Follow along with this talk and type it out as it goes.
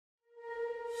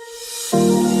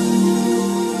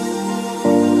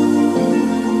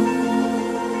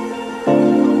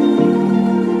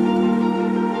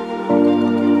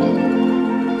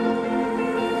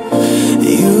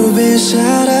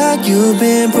shattered, you've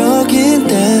been broken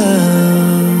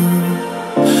down.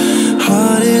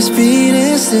 Heart is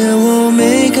beating, still won't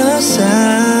make a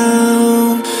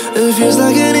sound. It feels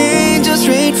like an angel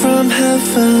straight from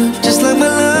heaven, just like my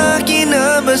lucky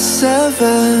number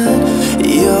 7.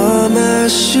 You're my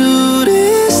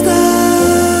shooting star.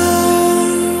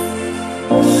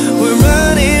 We're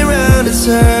running round in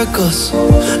circles,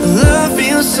 love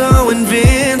feels so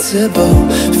invincible.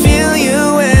 Feel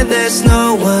you when there's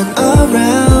no one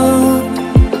around.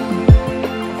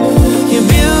 Your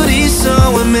beauty's so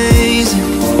amazing,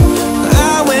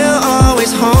 I will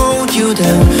always hold you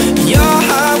down. Your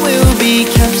heart will be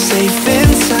kept safe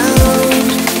and sound.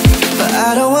 But I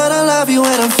don't wanna love you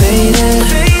when I'm faded.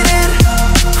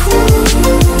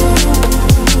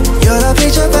 You're the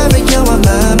picture perfect, you're on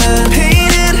my mind.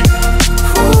 Painted.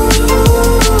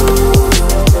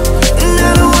 And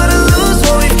I don't wanna lose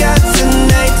what we've got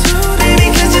tonight, baby,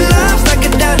 cause your love's like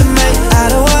a dynamite. I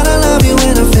don't wanna love you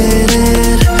when I'm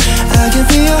faded. I can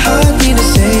feel your heart need to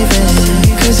save it,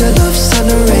 cause your love's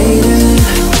underrated.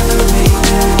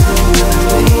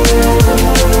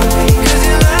 Cause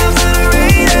your love's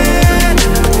underrated.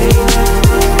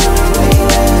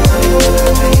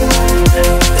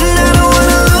 And I don't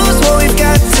wanna lose what we've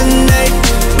got tonight,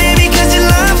 baby, cause your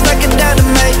love's like a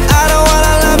dynamite. I don't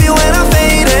wanna love you when I'm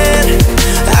faded.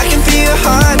 I can feel your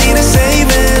heart need a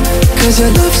saving, cause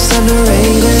your love's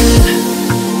underrated.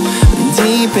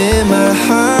 Deep in my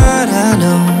heart I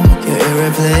know you're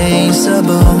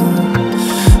irreplaceable.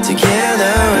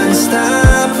 Together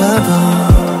unstoppable.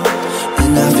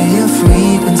 And I feel your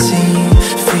frequency,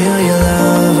 feel your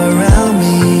love around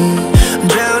me. I'm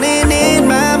drowning in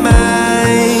my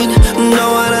mind,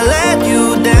 don't wanna let you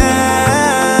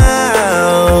down.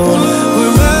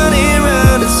 We're running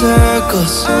round in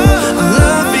circles,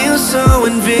 love feels so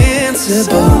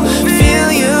invincible. Feel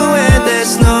you when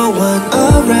there's no one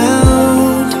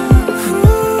around.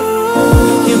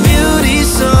 Your beauty's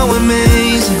so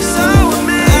amazing,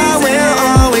 I will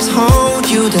always hold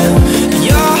you down.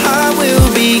 Your heart will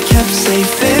be kept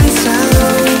safe and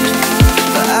sound.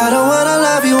 But I don't wanna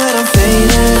love you when I'm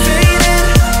faded.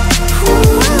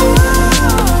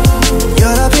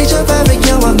 You're the picture perfect,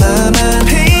 you're on my mind.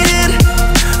 Painted.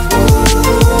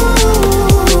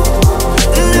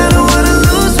 And I don't wanna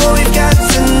lose what we've got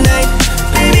tonight,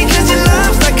 baby, cause your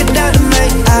love's like a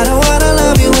dynamite. I don't wanna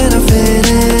love you when I'm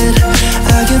faded.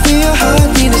 I can feel your heart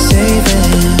need to save it,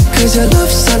 cause your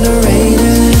love's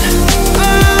underrated.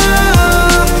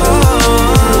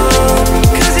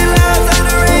 Cause your love's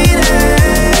underrated.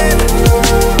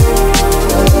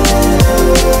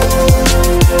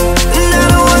 And I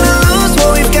don't wanna lose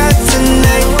what we've got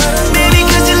tonight, baby,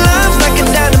 cause your love's like a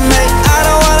dynamite. I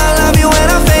don't wanna love you when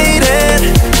I'm faded.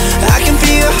 I can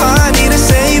feel your heart need a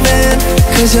saving,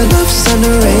 cause your love's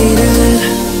underrated.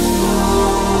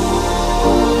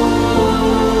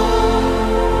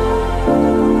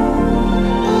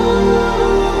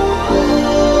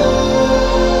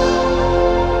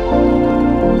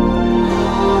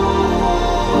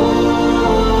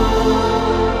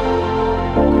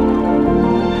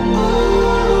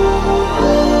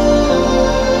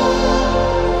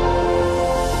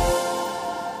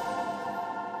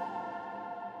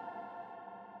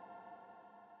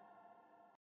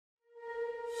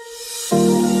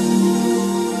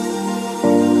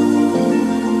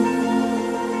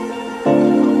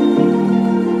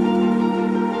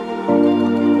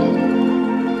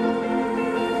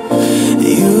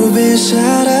 You've been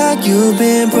shattered, you've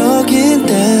been broken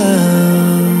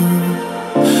down.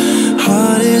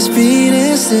 Heart is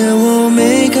beating, still won't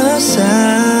make a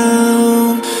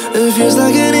sound. It feels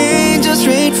like an angel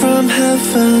straight from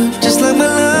heaven, just like my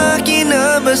lucky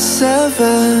number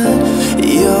 7.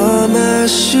 You're my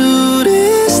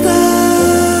shooting star.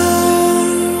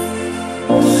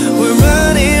 We're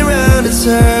running round in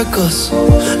circles,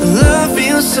 love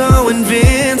feels so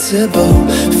invincible.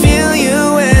 Feel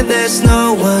you when there's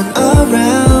no one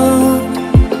around.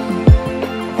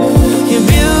 Your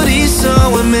beauty's so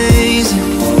amazing,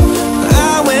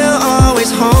 I will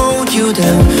always hold you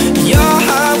down. Your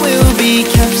heart will be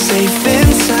kept safe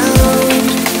and sound.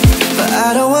 But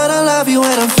I don't wanna love you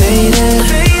when I'm faded.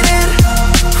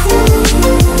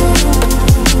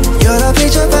 You're the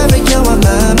picture perfect, you're on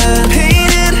my mind.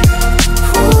 Painted.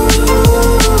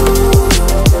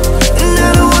 And I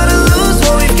don't wanna lose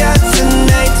what we've got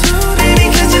tonight, baby,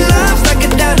 cause your love's like a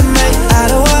dynamite. I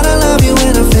don't wanna love you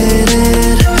when I'm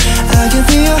faded. I can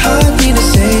feel your heart need to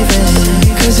save it,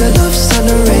 cause your love's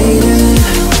underrated.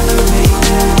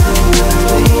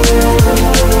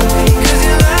 Cause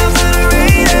your love's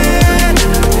underrated.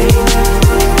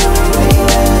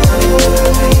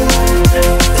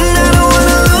 And I don't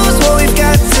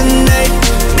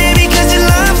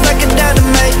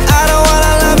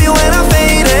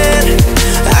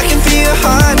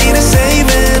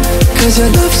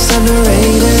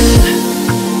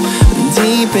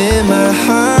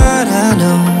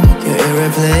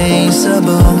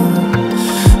irreplaceable.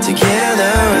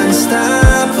 Together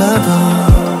unstoppable.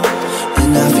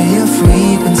 And I feel your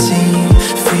frequency,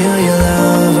 feel your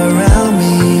love around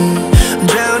me. I'm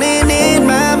drowning in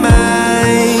my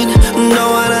mind,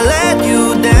 don't wanna let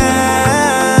you down.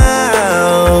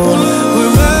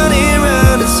 We're running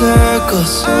round in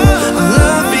circles, our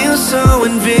love feels so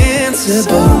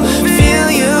invincible. Feel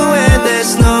you when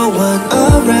there's no one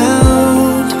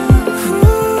around.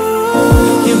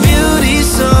 Your beauty's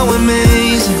so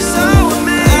amazing,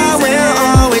 I will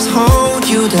always hold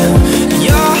you down.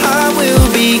 Your heart will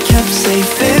be kept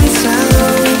safe and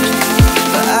sound.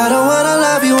 But I don't wanna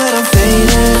love you when I'm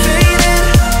faded.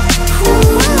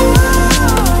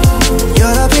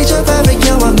 You're the picture perfect,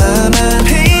 you're on my mind.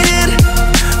 Painted.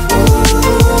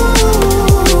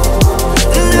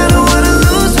 And I don't wanna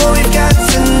lose what we've got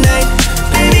tonight,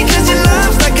 baby, cause your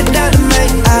love's like a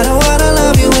dynamite. I don't wanna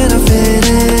love you when I'm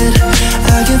faded.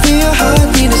 I can feel your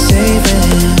heartbeat to save it,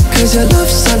 cause your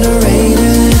love's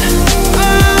underrated.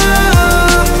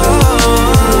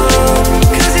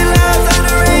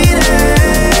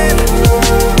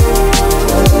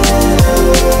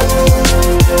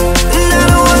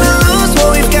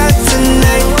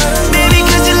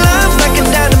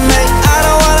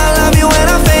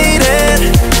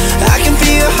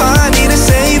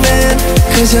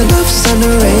 Cause your love's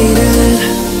underrated.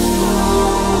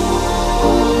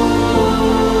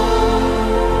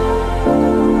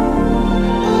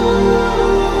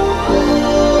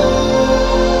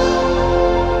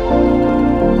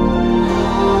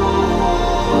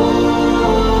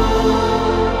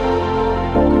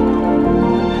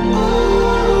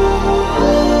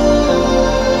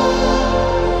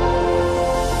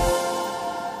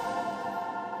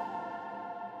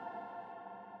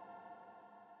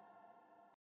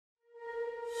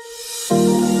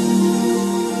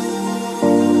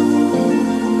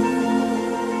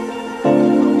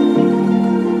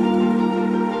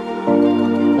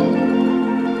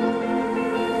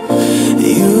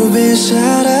 You've been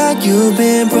shattered, you've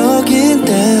been broken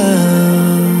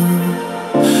down.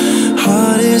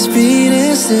 Heart is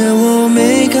beating, still won't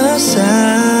make a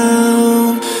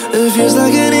sound. It feels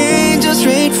like an angel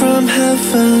straight from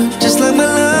heaven, just like my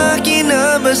lucky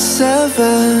number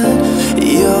 7.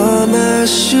 You're my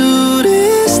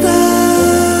shooting star.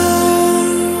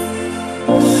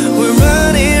 We're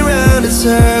running round in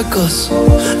circles,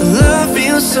 love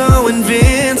feels so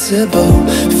invincible.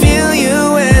 Feel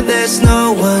you when there's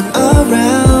no one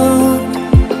around.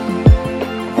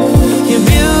 Your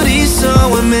beauty's so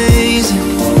amazing,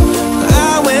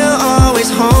 I will always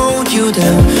hold you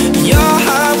down. Your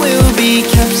heart will be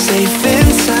kept safe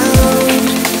and sound.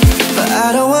 But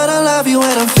I don't wanna love you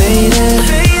when I'm faded.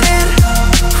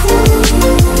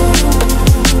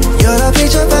 You're the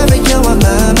picture perfect, you're on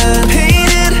my mind.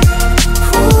 Painted.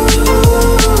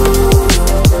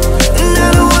 And I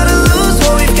don't wanna lose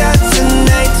what we've got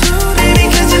tonight, baby,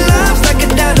 cause your love's like a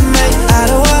dynamite. I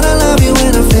don't wanna love you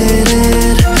when I'm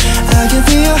faded. I can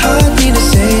feel your heartbeat to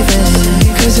save it,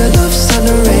 cause your love's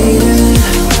underrated.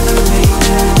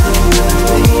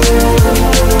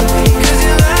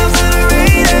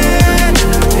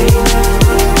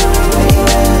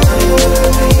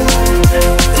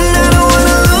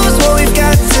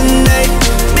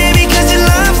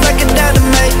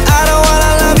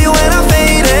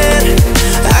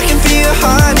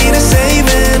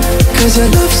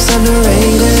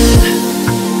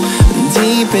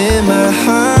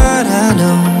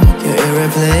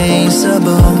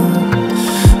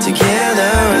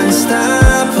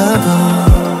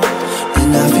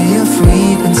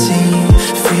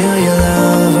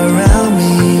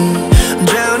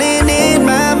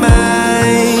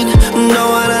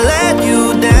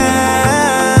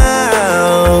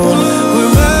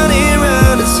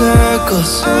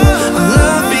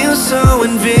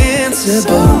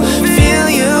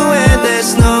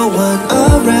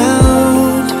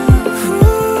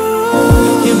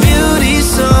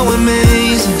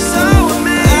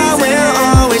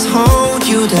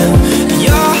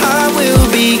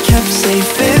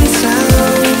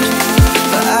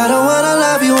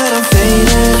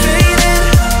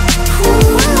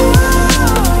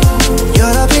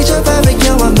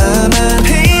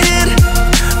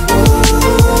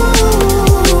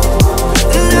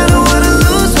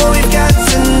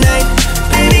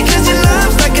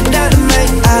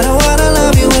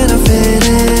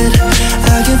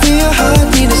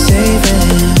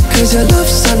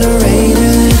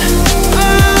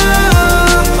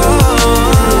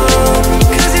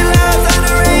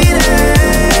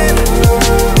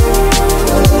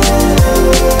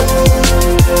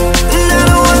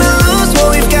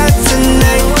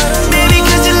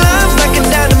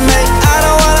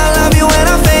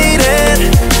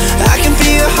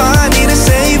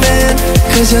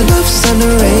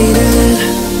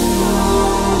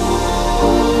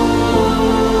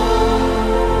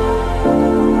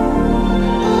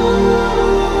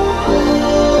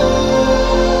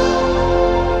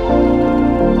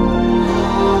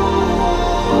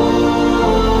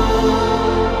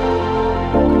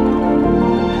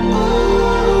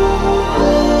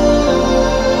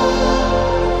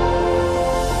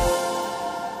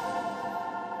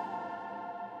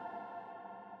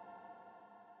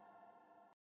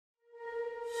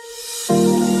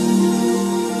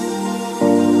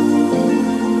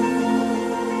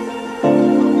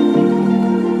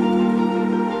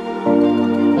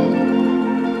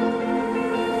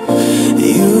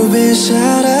 You've been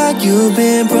shattered, you've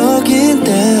been broken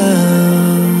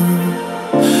down.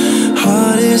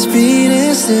 Heart is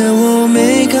beating, still won't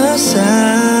make a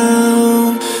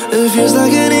sound. It feels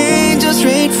like an angel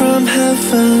straight from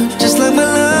heaven, just like my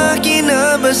lucky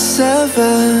number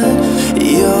 7.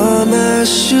 You're my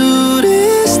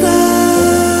shooting star.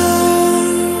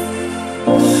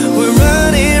 We're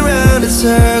running round in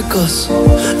circles.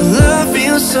 Love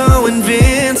feels so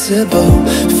invincible.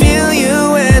 Feel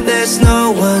you when there's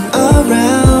no one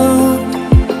around.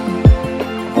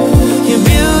 Your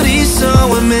beauty's so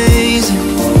amazing.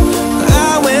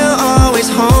 I will always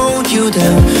hold you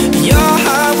down. Your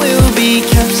heart will be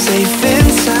kept safe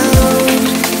and sound.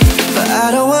 But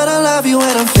I don't wanna love you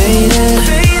when I'm faded.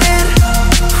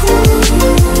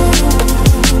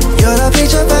 You're the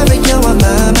picture perfect, you're what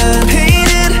my mind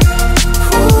painted.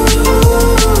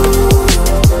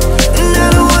 And I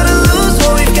don't wanna lose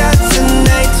what we've got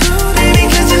tonight, baby,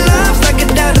 cause your love's like a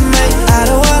dynamite. I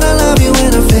don't wanna love you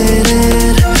when I'm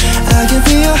faded. I can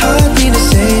feel your heartbeat to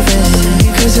save it,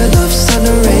 cause your love's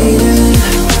underrated.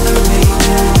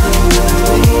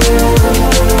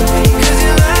 Cause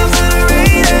your love's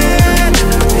underrated.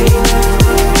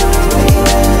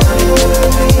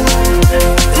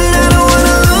 And I don't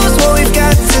wanna lose what we've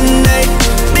got tonight,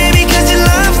 baby, cause your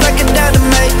love's like a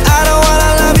dynamite. I don't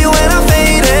wanna love you when I'm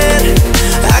faded.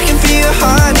 I can feel your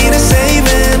heartbeat to save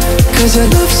it, cause your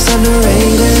love's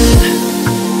underrated.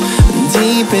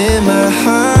 Deep in my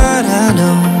heart I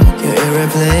know you're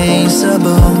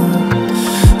irreplaceable.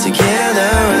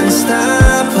 Together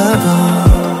unstoppable.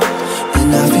 And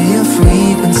I feel your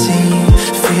frequency,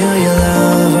 feel your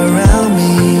love around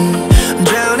me. I'm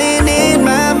drowning in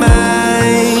my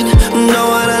mind, don't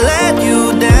wanna let you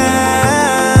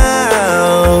down.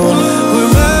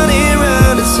 We're running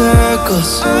round in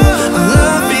circles.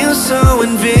 Love feels so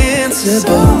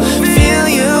invincible. Feel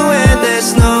you when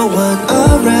there's no one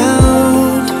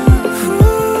around.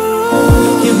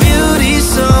 Your beauty's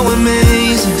so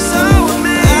amazing.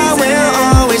 I will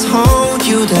always hold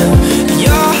you down.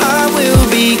 Your heart will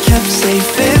be kept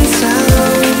safe and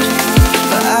sound.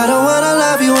 But I don't wanna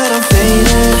love you when I'm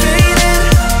faded.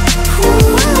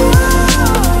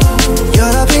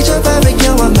 You're the picture perfect,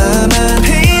 you're what my mind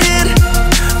painted.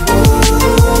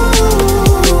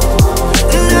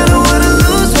 And I don't wanna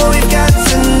lose what we've got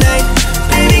tonight,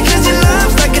 baby, cause your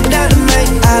love's like a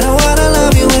dynamite. I don't wanna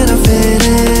love you when I'm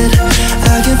faded.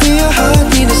 I can feel your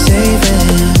heartbeat to save it,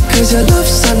 cause your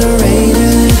love's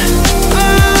underrated.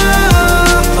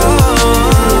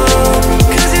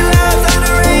 Cause your love's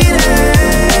underrated.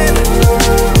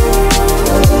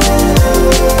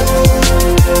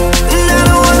 And I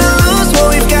don't wanna lose what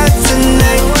we've got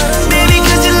tonight, baby,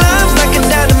 cause your love's like a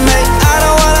dynamite. I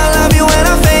don't wanna love you when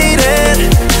I'm faded.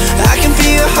 I can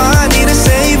feel your heartbeat to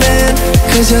save it,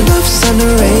 cause your love's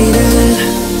underrated.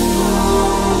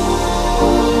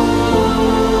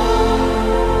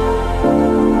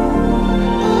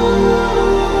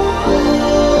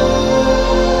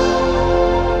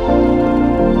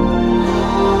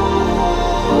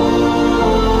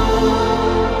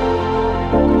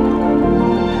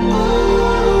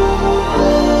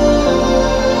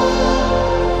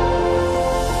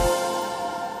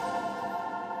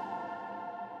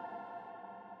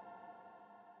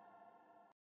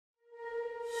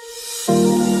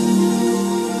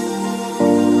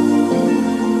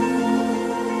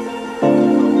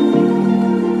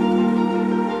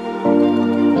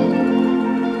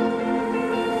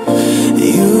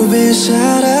 You've been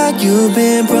shattered, you've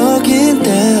been broken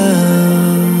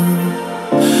down.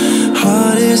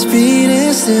 Heart is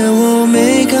beating, still won't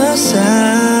make a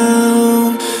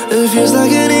sound. It feels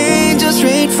like an angel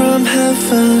straight from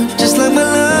heaven, just like my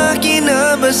lucky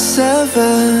number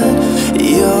 7.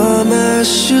 You're my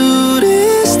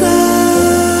shooting star.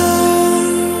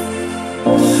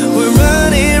 We're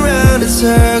running round in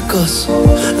circles.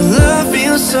 Love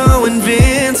feels so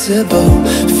invincible.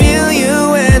 Feel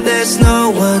you when there's no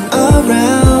one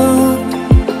around.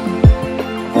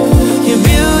 Your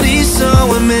beauty's so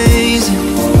amazing.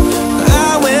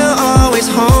 I will always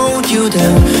hold you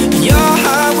down. Your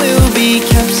heart will be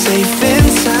kept safe and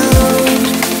sound.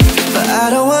 But I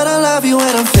don't wanna love you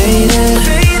when I'm faded.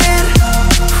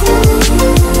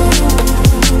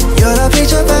 You're the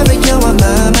picture perfect, you're what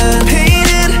my mind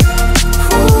painted.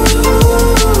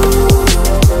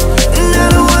 And I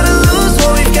don't wanna lose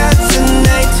what we've got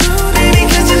tonight, baby,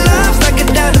 cause your love's like a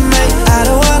dynamite. I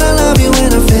don't wanna love you when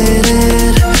I'm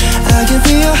faded. I can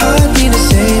feel your heartbeat to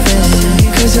save it,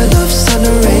 cause your love's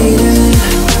underrated.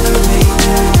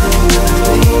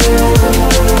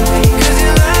 Cause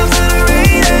your love's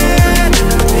underrated.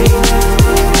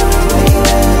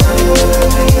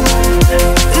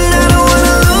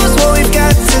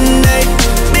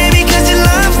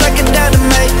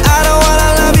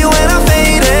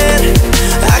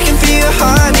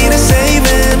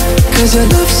 'cause your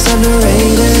love's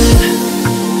underrated.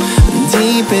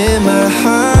 Deep in my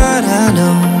heart I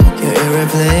know you're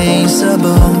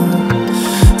irreplaceable.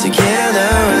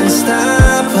 Together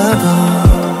unstoppable.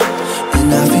 And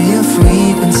I feel your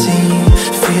frequency,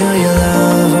 feel your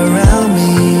love around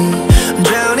me. I'm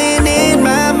drowning in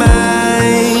my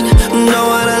mind, don't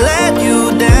wanna let you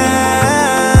down.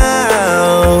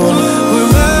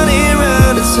 We're running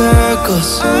round in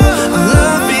circles, our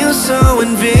love feels so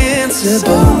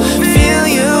invincible. Feel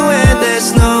you and there's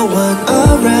no one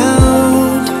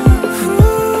around.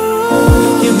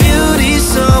 Your beauty's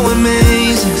so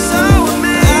amazing,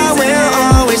 I will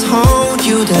always hold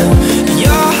you down.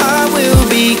 Your heart will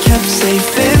be kept safe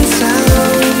and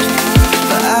sound.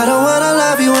 But I don't wanna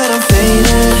love you when I'm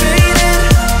faded.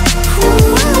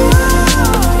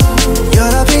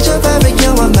 You're the picture perfect,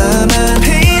 you're on my mind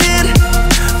painted.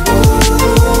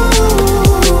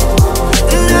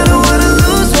 And I don't wanna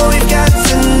lose what we've got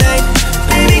tonight,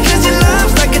 baby, 'cause your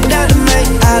love's like a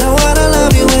dynamite. I don't wanna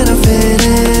love you when I'm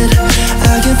faded.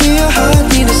 I can feel your heart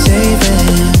need a saving,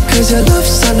 'cause your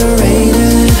love's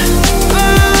underrated.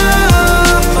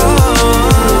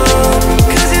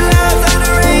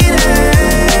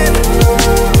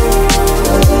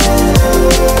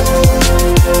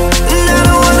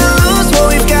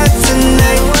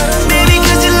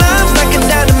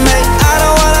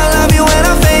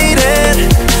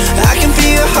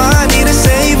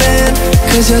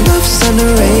 Cause your love's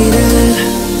underrated.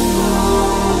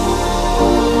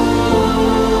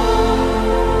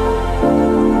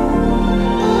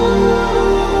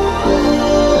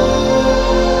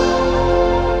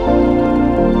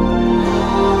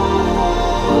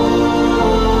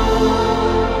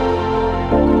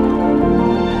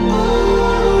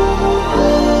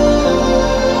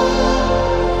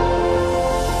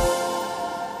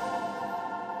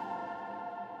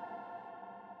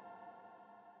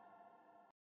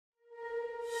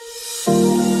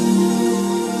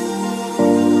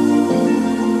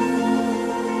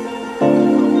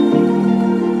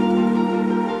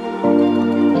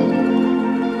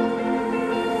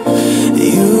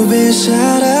 You've been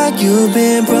shattered, you've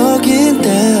been broken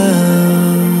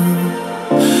down.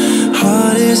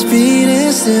 Heart is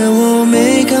beating, still won't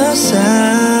make a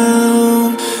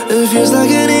sound. It feels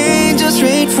like an angel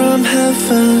straight from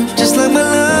heaven, just like my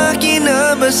lucky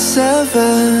number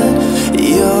 7.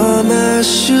 You're my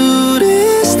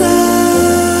shooting star.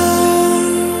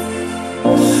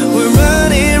 We're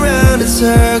running round in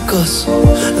circles,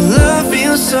 love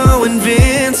feels so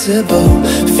invincible.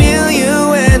 Feel you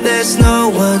and there's no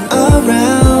one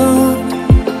around.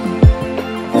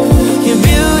 Your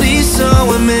beauty's so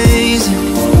amazing,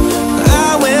 I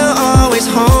will always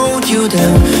hold you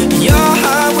down. Your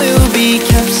heart will be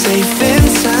kept safe and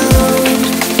sound.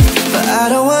 But I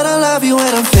don't wanna love you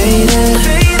when I'm faded.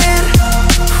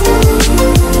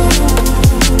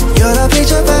 You're the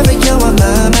picture perfect, you're on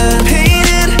my mind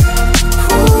painted.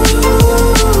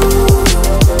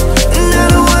 And I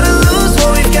don't wanna lose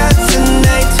what we've got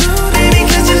tonight, baby,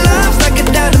 'cause your love's like a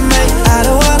dynamite. I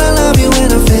don't wanna love you when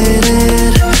I'm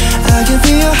faded. I can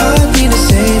feel your heart need a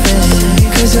saving,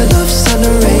 'cause your love's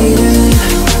underrated.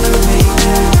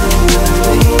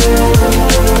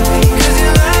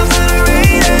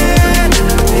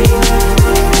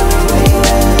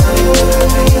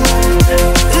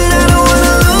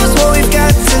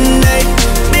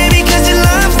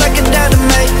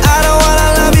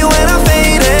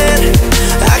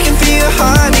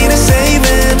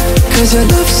 Cause your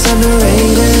love's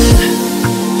underrated.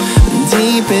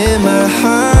 Deep in my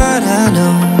heart I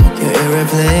know you're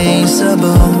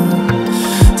irreplaceable.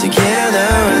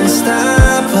 Together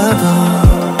unstoppable.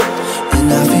 And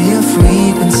I feel your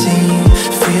frequency,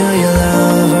 feel your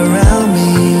love around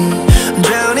me. I'm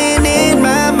drowning in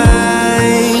my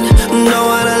mind, don't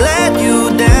wanna let you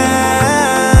down.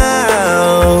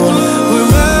 We're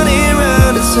running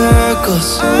round in circles,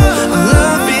 our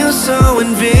love feels so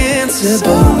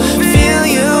invincible. Feel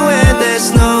you and there's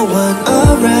no one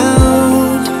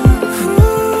around.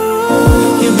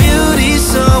 Your beauty's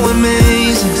so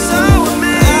amazing,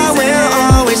 I will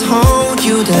always hold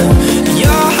you down.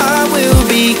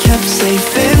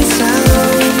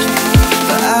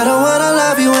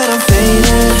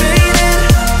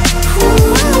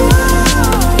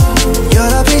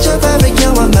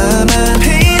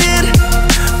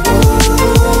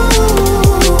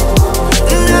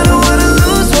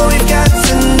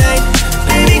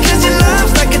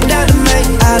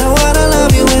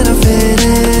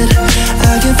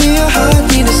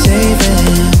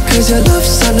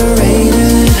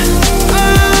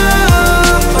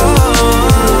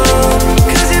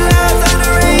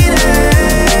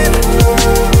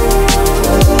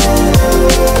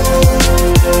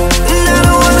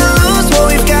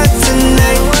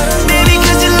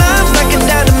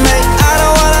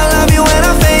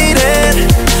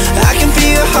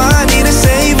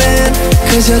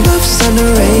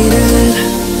 underrated.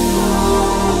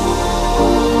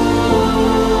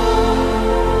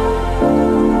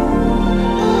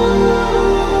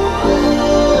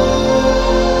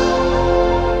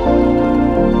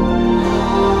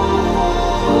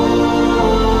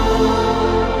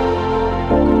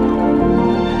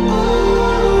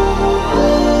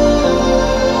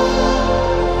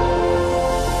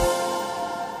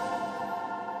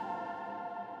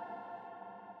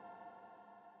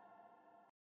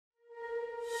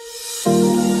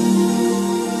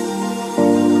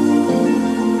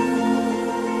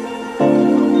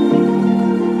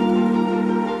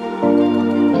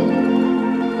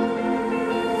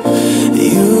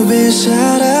 You've been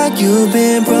shattered, you've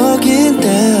been broken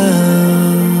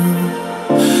down.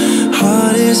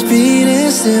 Heart is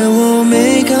beating, still won't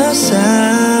make a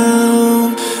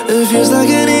sound. It feels like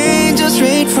an angel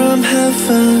straight from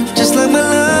heaven, just like my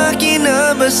lucky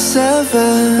number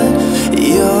 7.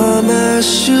 You're my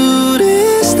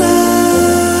shooting star.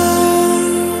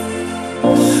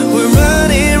 We're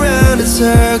running round in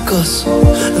circles,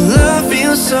 love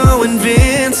feels so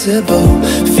invincible.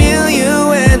 Feel you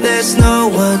when there's no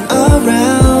one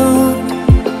around.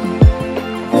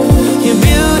 Your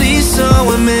beauty's so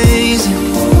amazing,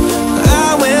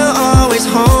 I will always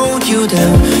hold you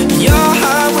down. Your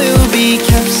heart will be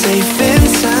kept safe and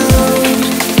sound.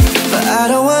 But I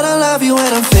don't wanna love you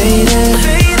when I'm faded.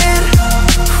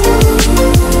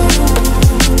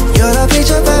 You're the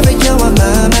picture perfect, you're on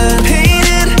my mind.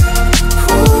 Painted.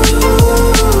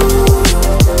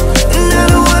 And I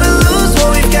don't wanna lose what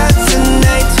we've got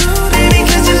tonight, baby,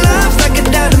 cause your love's like a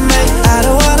dynamite. I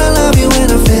don't wanna love you when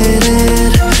I'm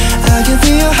faded. I can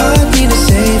feel your heart need to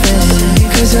save it,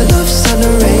 cause your love's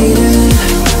underrated.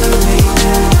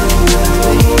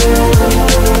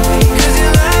 Cause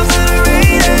your love's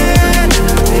underrated.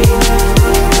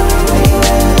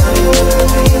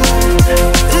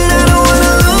 And I don't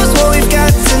wanna lose what we've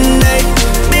got tonight,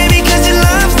 baby, cause your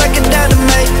love's like a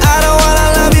dynamite. I don't wanna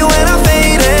love you when I'm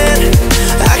faded.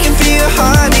 I can feel your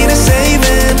heart need a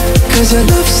saving, cause your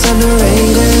love's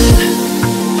underrated.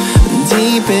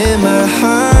 Deep in my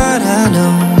heart I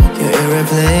know you're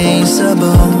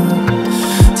irreplaceable.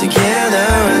 Together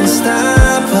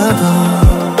unstoppable.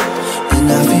 And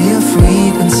I feel your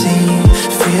frequency,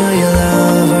 feel your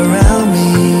love around me.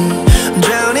 I'm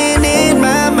drowning in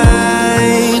my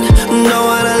mind, don't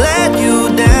wanna let you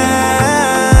down.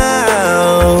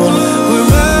 We're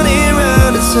running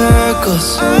round in circles,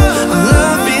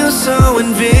 love feels so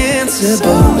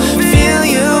invincible. Feel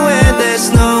you when there's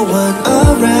no one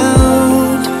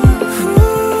around.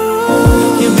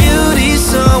 Your beauty's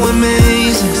so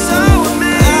amazing,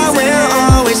 I will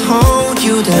always hold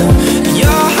you down.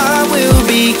 Your heart will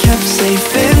be kept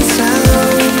safe and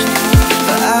sound.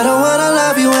 But I don't wanna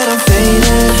love you when I'm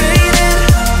faded.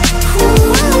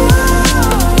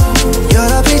 You're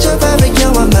the picture perfect,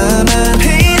 you're on my mind.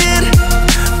 Painted.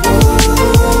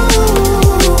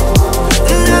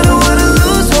 And I don't wanna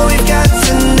lose what we've got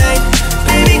tonight,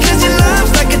 baby, cause your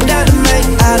love's like a dynamite.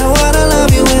 I don't wanna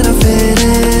love you when I'm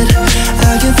faded.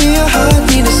 I can feel your heart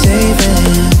need to save it,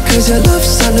 cause your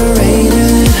love's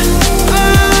underrated.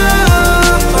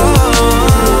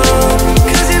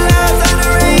 Cause your love's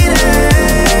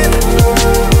underrated.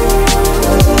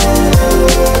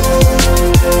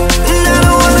 And I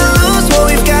don't wanna lose what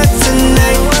we've got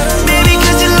tonight, baby,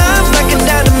 cause your love's like a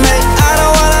dynamite. I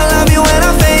don't wanna love you when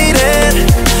I'm faded.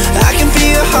 I can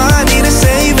feel your heart need a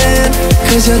saving,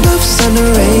 cause your love's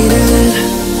underrated.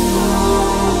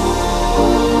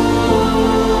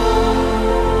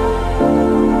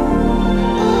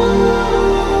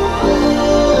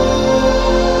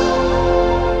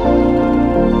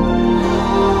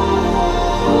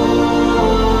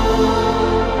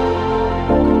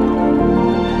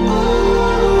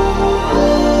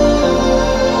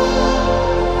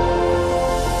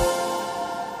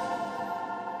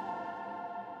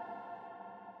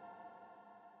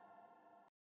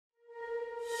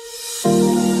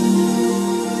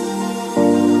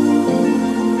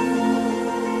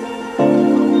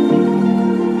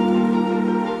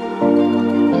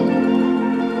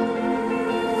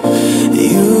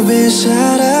 You've been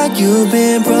shattered, you've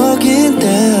been broken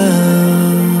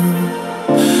down.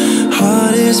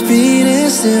 Heart is beating,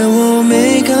 still won't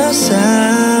make a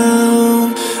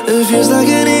sound. It feels like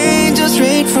an angel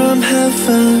straight from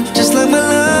heaven, just like my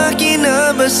lucky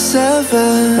number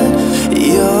 7.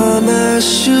 You're my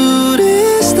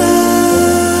shooting star.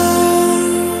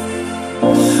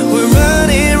 We're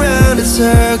running round in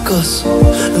circles,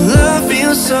 love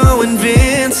feels so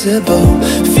invincible.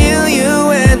 Feel you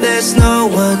when there's no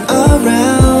one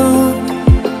around.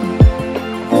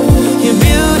 Your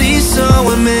beauty's so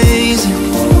amazing,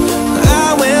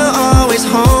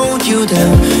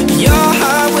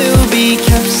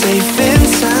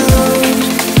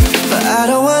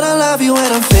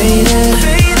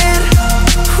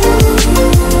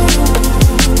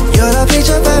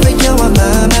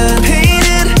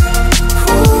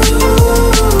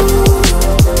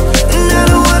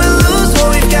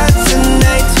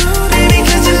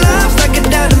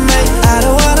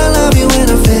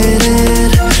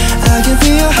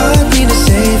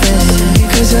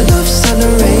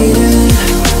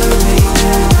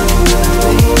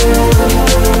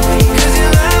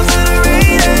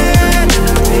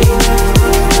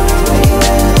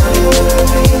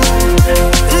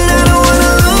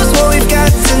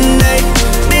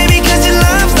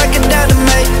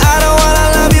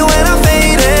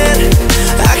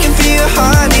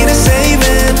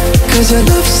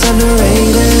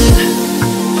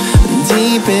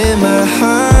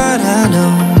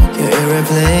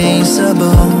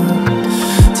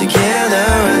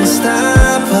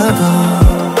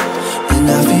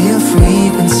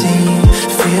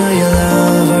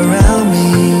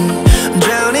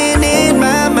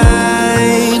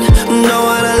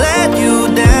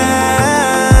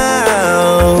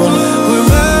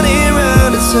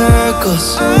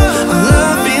 circles.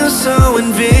 Love feels so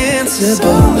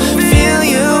invincible. Feel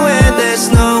you when there's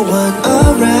no one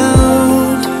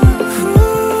around.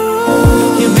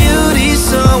 Your beauty's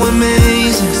so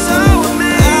amazing.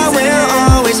 I will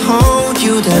always hold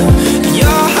you down.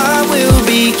 Your heart will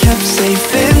be kept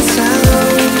safe and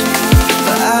sound.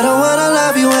 But I don't wanna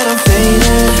love you when I'm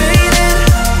faded.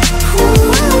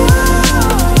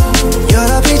 You're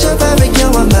the picture perfect,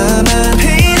 you're on my mind.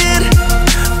 Painted.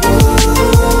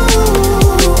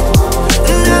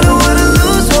 And I don't wanna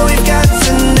lose what we've got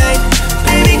tonight,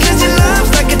 baby, cause your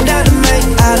love's like a dynamite.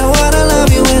 I don't wanna love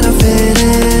you when I'm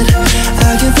faded.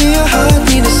 I can feel your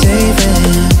heartbeat to save it,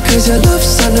 cause your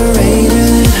love's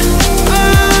underrated.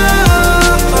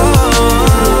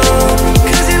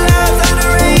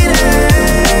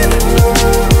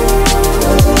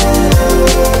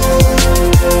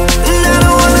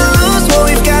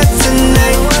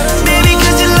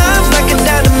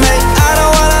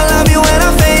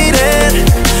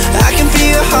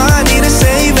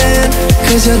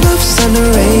 Cause your love's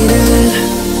underrated.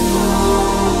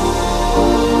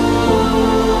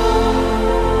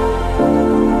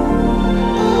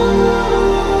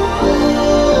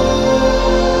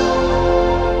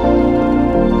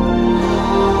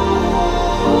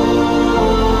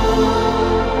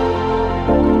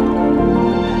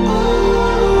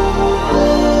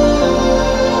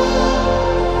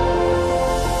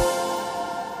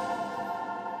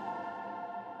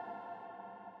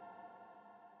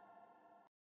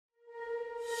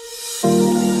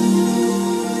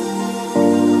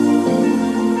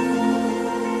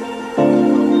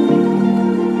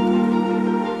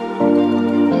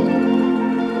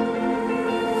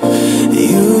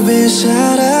 You've been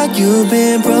shattered, you've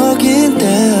been broken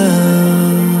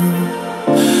down.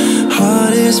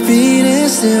 Heart is beating,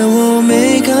 still won't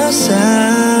make a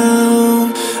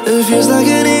sound. It feels like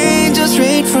an angel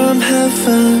straight from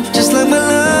heaven, just like my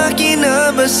lucky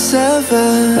number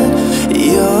 7.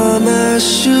 You're my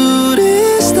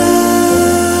shooting star.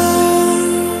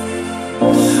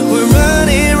 We're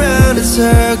running round in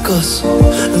circles.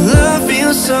 Love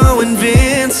feels so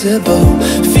invincible.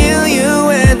 Feel you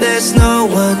when there's no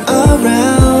one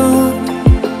around.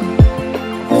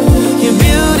 Your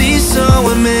beauty's so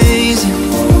amazing.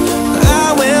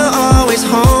 I will always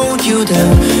hold you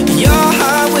down. Your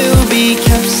heart will be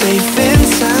kept safe and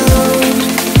sound.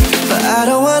 But I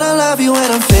don't wanna love you when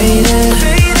I'm faded.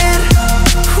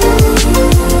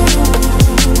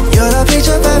 You're the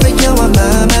picture perfect, you're on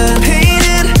my mind.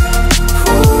 Painted.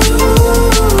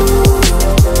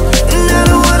 And I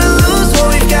don't wanna lose what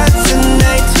we've got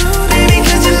tonight, baby,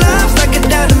 cause your love's like a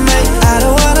dynamite. I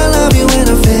don't wanna love you when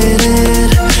I'm faded.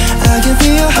 I can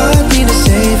feel your heartbeat to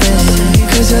save it,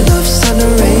 cause your love's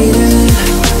underrated.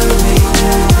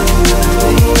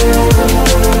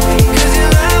 Cause your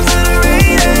love's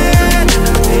underrated.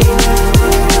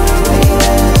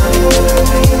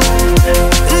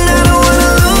 And I don't wanna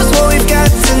lose what we've got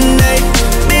tonight,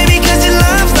 baby, cause your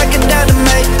love's like a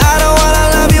dynamite. I don't wanna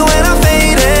love you when I'm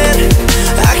faded.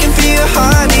 I can feel your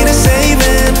heart need a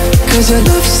saving, cause your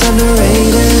love's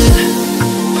underrated.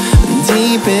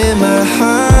 Deep in my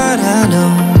heart I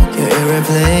know you're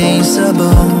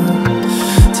irreplaceable.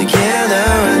 Together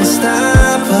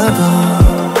unstoppable.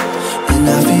 And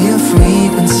I feel your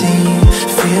frequency,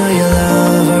 feel your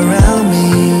love around me.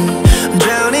 I'm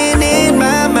drowning in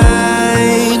my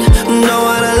mind, don't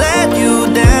wanna let you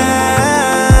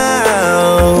down.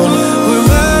 We're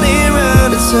running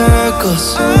round in circles.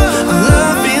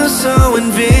 Love feels so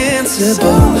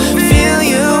invincible. Feel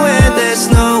you when there's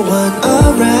no one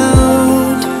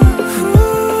around.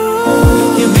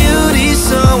 Your beauty's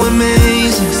so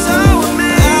amazing.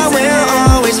 I will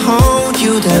always hold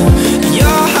you down.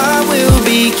 Your heart will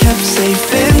be kept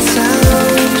safe and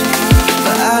sound.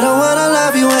 But I don't wanna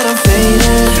love you when I'm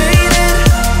faded.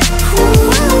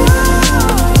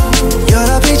 You're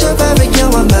the picture perfect,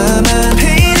 you're on my mind.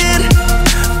 Painted.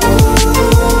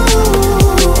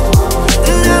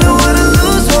 And I don't wanna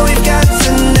lose what we've got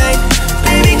tonight,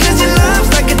 baby, cause your love's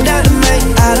like a dynamite.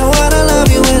 I don't wanna love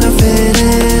you when I'm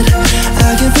faded.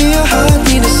 I can feel your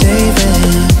heartbeat to save it,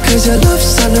 cause your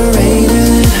love's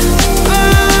underrated.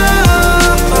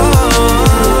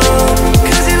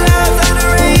 Cause your love's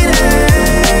underrated.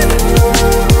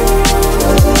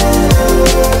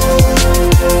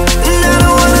 And I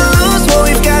don't wanna lose what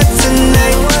we've got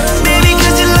tonight, baby,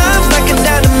 cause your love's like a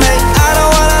dynamite. I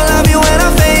don't wanna love you when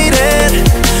I'm faded.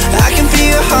 I can feel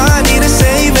your heart need a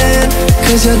saving,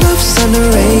 cause your love's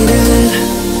underrated.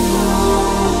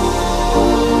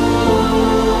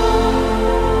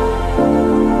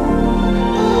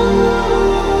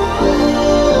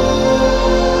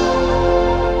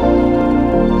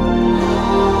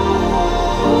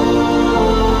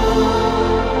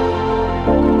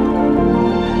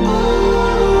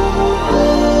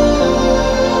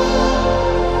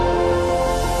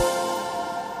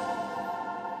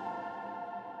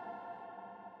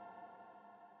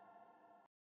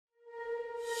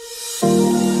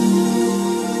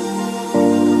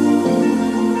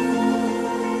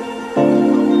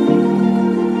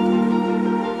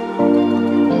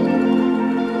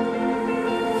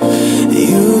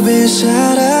 You've been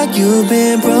shattered, you've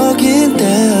been broken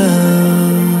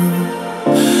down.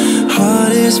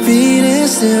 Heart is beating,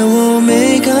 still won't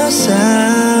make a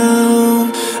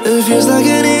sound. It feels like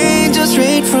an angel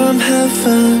straight from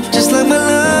heaven, just like my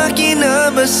lucky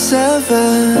number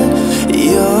 7.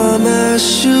 You're my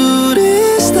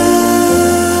shooting star.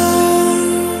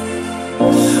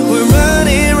 We're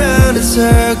running round in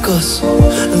circles.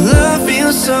 Love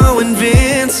feels so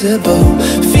invincible.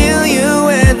 Feel you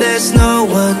when there's no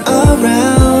one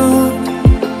around.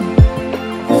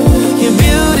 Your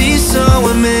beauty's so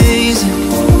amazing.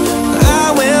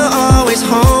 I will always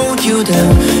hold you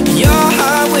down. Your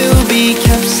heart will be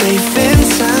kept safe and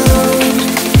sound.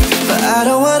 But I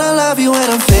don't wanna love you when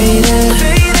I'm faded.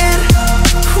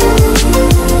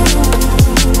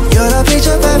 You're the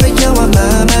picture perfect, you're on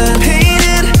my mind.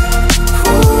 Painted.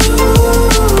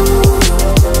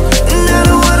 And I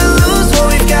don't wanna lose what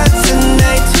we've got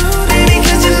tonight. Baby,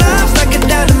 cause your love's like a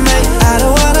dynamite. I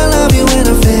don't wanna love you when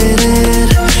I'm faded.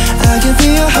 I can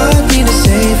feel your heartbeat to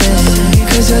save it.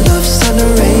 Cause your love's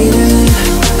underrated.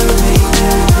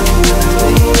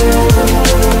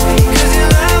 Cause your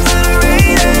love's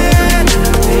underrated.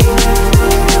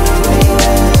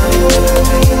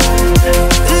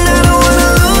 And I don't wanna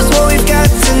lose what we've got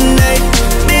tonight.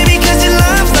 Baby, cause your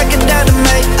love's like a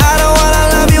dynamite. I don't wanna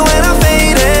love you when I'm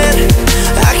faded.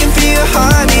 I can feel your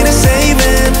heart need a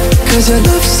saving. Cause your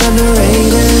love's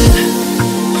underrated.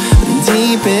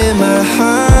 Deep in my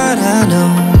heart I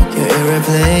know you're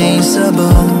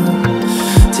irreplaceable.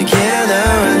 Together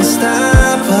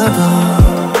unstoppable.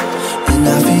 And I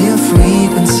feel your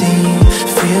frequency,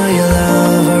 feel your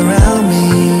love around me.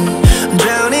 I'm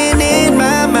drowning in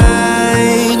my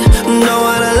mind, don't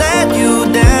wanna let you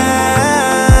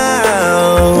down.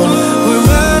 We're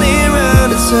running round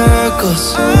in circles.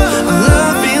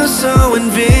 Love feels so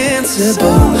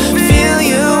invincible. Feel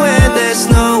you when there's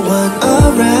no one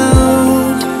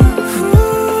around.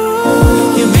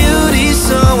 Your beauty's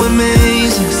so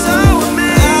amazing.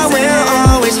 I will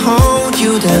always hold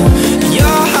you down.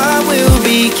 Your heart will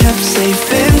be kept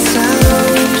safe and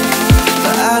sound.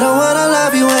 But I don't wanna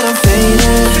love you when I'm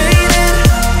faded.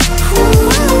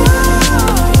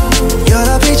 You're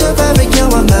the picture perfect,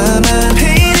 you're on my mind.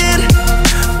 Painted.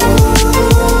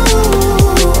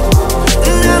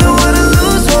 And I don't wanna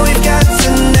lose what we've got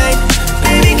tonight.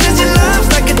 Baby, cause your love's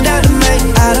like a dynamite.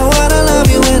 I don't wanna love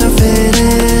you when I'm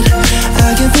faded. I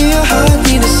can feel your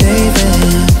heartbeat to save it.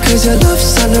 Cause your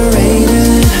love's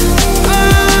underrated.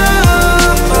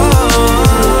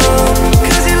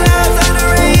 Cause your love's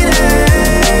underrated.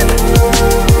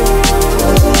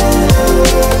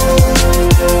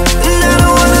 And I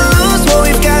don't wanna lose what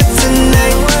we've got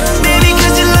tonight. Baby,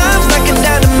 cause your love's like a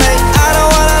dynamite. I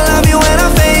don't wanna love you when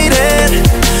I'm faded.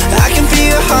 I can feel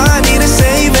your heart need a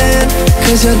saving.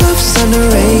 Cause your love's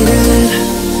underrated.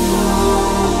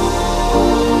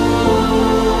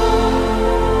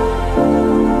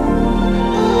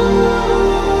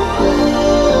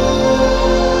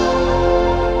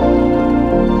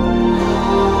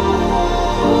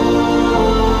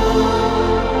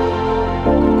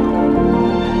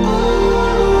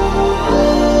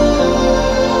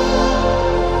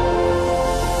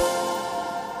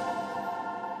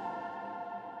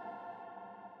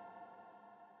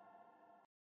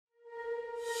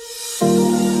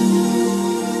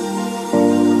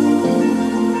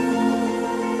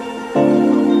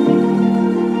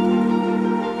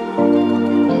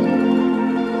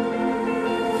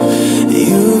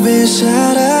 You've been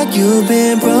shattered, you've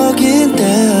been broken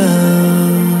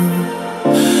down.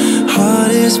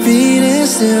 Heart is beating,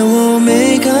 still won't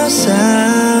make a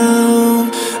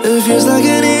sound. It feels like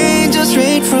an angel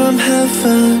straight from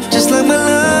heaven, just like my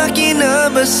lucky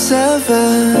number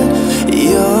 7.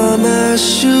 You're my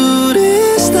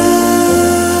shooting star.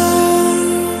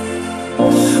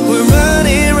 We're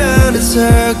running round in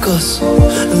circles.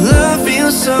 Love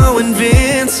feels so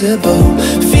invincible.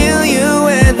 Feel you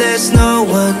when there's no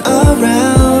one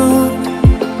around.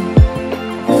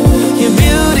 Your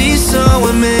beauty's so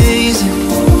amazing.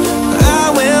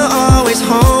 I will always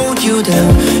hold you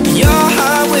down. Your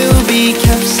heart will be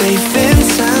kept safe and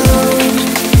sound.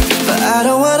 But I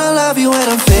don't wanna love you when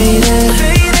I'm faded.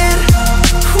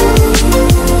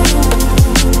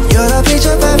 You're the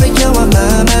picture perfect, you're on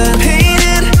my mind.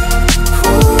 Painted.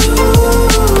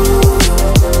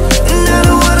 And I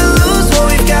don't wanna lose what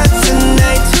we've got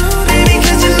tonight. Baby,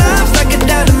 cause your love's like a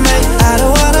dynamite. I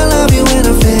don't wanna love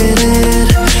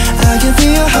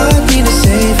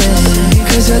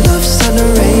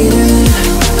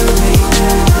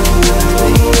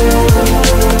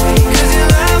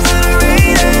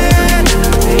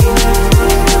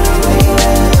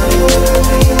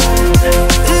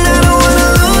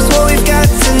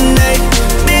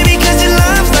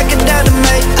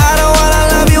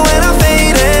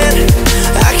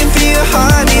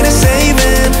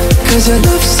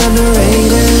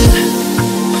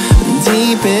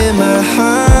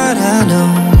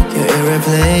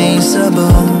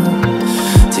irreplaceable.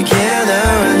 Together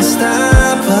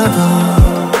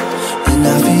unstoppable. And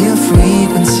I feel your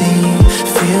frequency,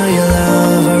 feel your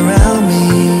love around me.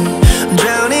 I'm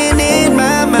drowning in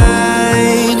my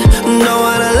mind, don't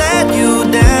wanna let you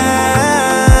down.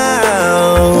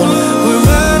 We're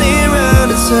running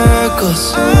round in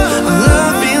circles, our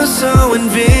love feels so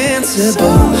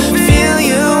invincible. Feel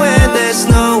you when there's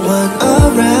no one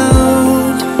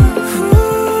around.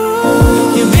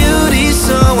 Your beauty's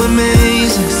so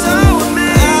amazing,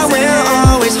 I will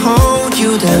always hold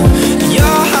you down.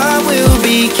 Your heart will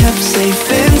be kept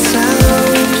safe and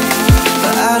sound.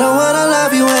 But I don't wanna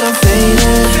love you when I'm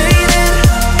faded.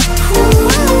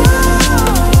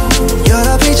 You're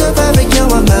the picture perfect,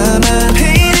 you're on my mind.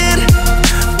 Painted.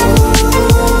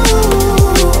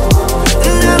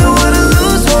 And I don't wanna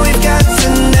lose what we've got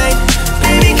tonight,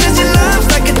 baby, cause your love's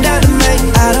like a dynamite.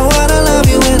 I don't wanna love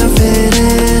you when I'm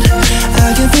faded. I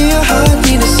can feel your heart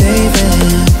need to save it,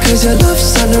 cause your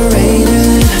love's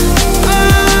underrated.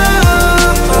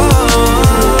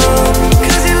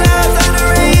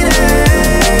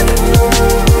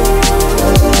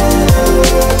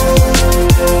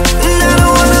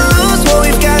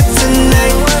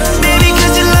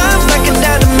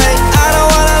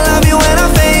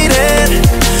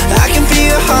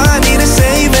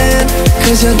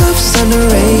 Cause your love's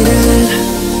underrated.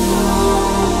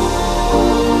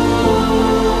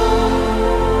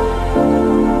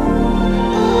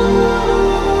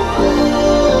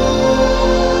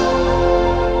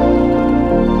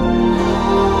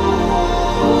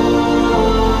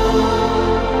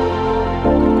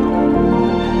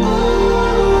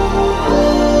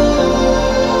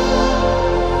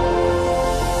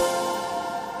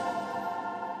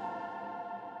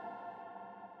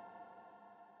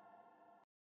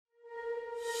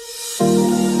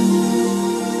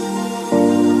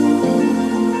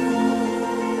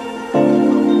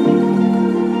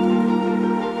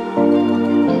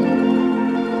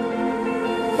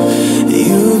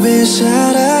 You've been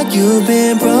shot at, you've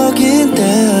been broken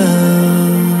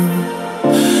down.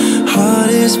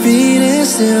 Heart is beating,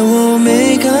 still won't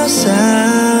make a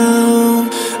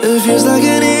sound. It feels like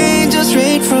an angel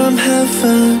straight from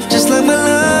heaven, just like my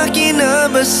lucky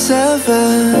number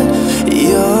 7.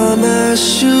 You're my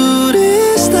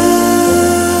shooting star.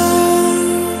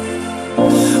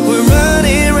 We're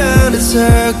running round in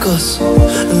circles,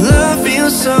 love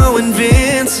feels so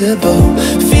invincible.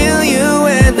 Feel you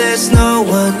when there's no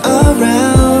one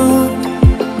around.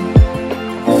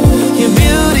 Your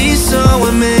beauty's so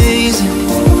amazing,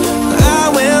 I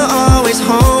will always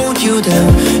hold you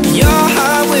down. Your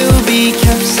heart will be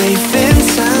kept safe and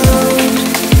sound.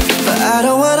 But I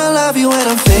don't wanna love you when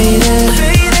I'm faded.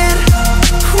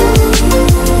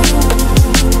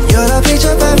 You're the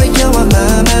picture perfect,